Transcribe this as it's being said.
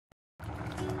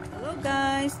Hello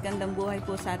guys! Gandang buhay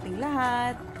po sa ating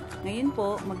lahat. Ngayon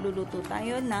po, magluluto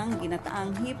tayo ng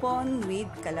ginataang hipon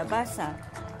with kalabasa.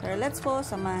 Pero let's po,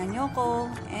 samahan nyo ko.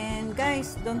 And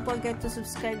guys, don't forget to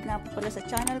subscribe na po pala sa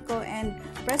channel ko and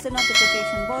press the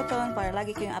notification button para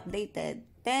lagi kayong updated.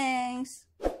 Thanks!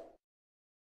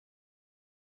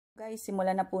 Guys,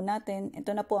 simulan na po natin.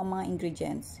 Ito na po ang mga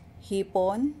ingredients.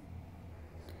 Hipon,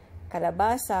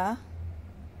 kalabasa,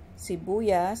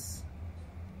 sibuyas,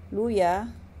 luya,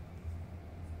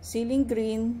 siling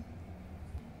green,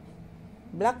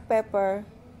 black pepper,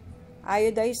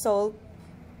 iodized salt,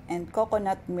 and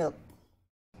coconut milk.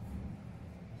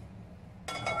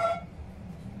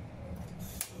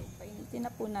 Painitin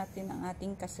na po natin ang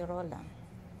ating kaserola.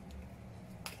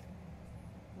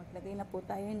 Maglagay na po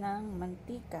tayo ng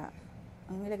mantika.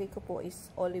 Ang nilagay ko po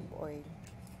is olive oil.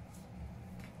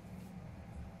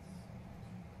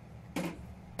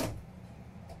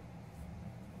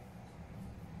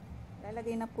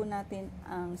 Lalagay na po natin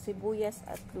ang sibuyas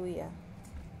at luya.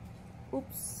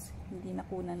 Oops, hindi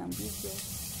nakuna ng video.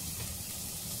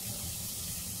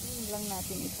 Ilagay lang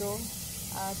natin ito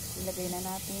at ilagay na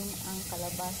natin ang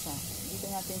kalabasa.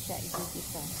 Dito natin siya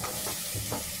igigisa.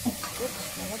 Oops,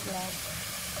 nalaglag.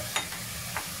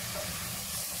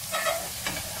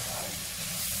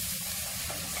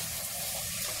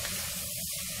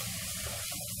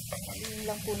 Ilagay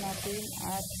lang po natin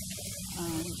at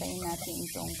hintayin natin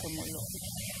itong kumulo.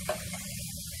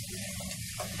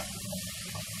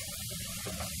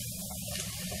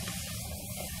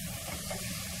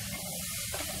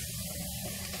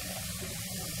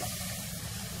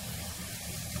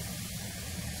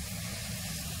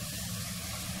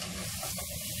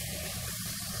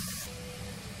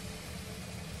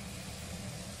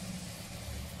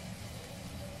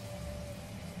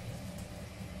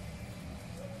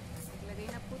 Maglagay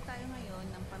na po tayo ngayon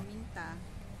ng paminta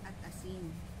at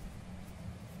asin.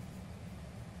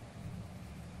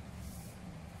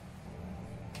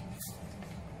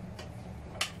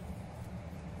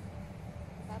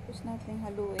 Tapos natin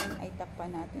haluin ay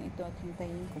takpan natin ito at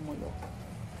hintayin kumulo.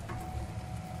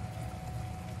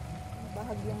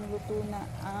 Bahagyang luto na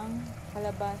ang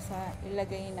kalabasa,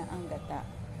 ilagay na ang gata.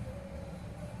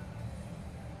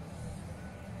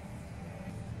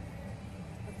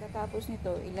 Pagkatapos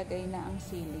nito, ilagay na ang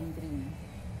siling green.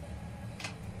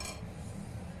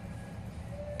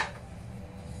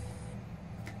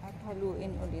 At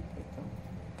haluin ulit ito.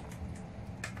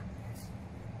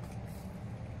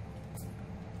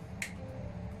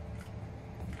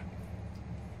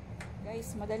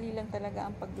 Guys, madali lang talaga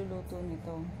ang pagluluto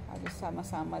nito. Halos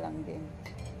sama-sama lang din.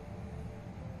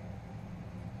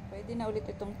 Pwede na ulit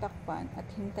itong takpan at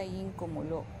hintayin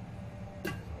kumulo.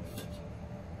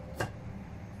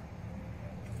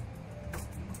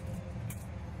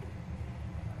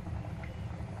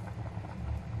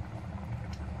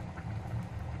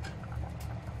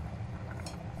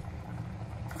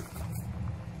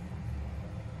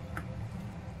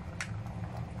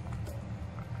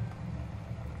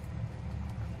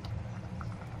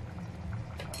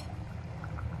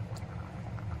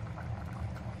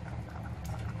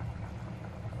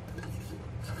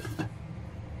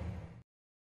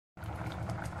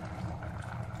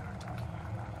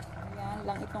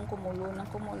 Lang itong kumulo ng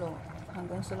kumulo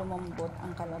hanggang sa lumambot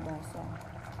ang kalabasa.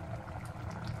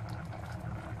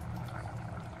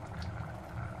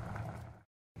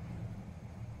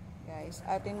 Guys,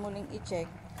 atin muling i-check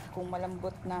kung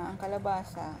malambot na ang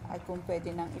kalabasa at kung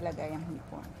pwede nang ilagay ang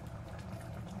hipon.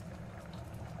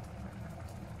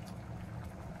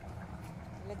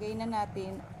 Ilagay na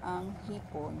natin ang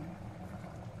hipon.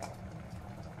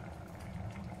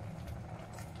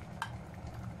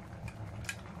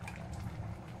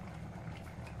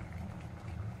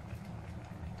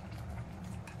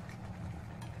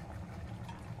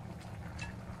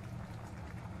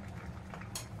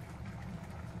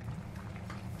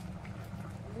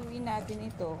 Haluin natin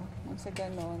ito nang sa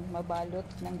ganon mabalot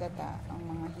ng gata ang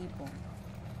mga hipon.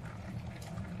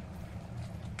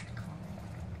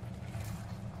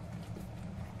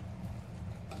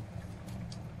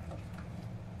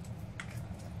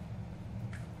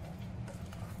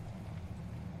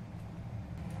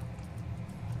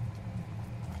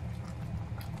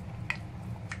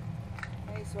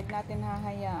 Guys, huwag natin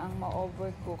hahayaang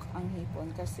ma-overcook ang hipon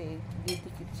kasi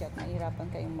didikit siya at mahirapan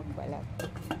kayong magbalat.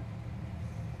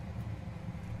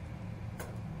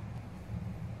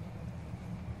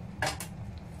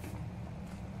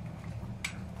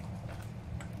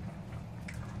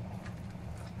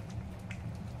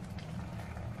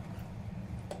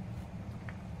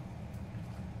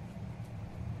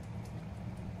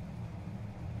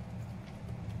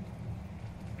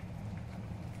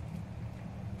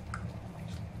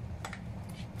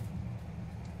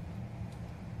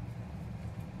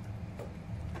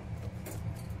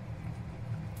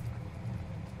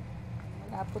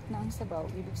 malapot na ang sabaw,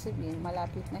 ibig sabihin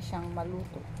malapit na siyang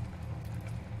maluto.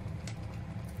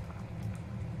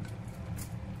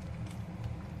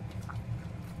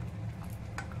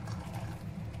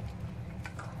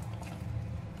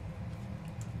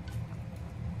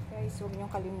 Guys, huwag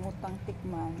niyong kalimutang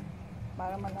tikman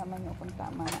para malaman niyo kung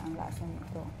tama na ang lasa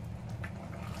nito.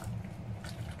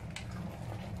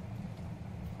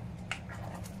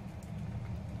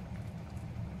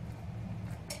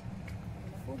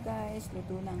 Guys,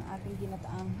 luto ng ating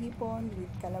ginataang hipon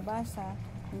with kalabasa.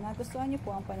 Kung nagustuhan niyo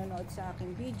po ang panonood sa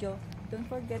aking video, don't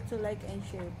forget to like and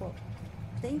share po.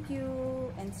 Thank you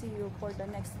and see you for the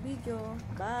next video.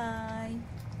 Bye!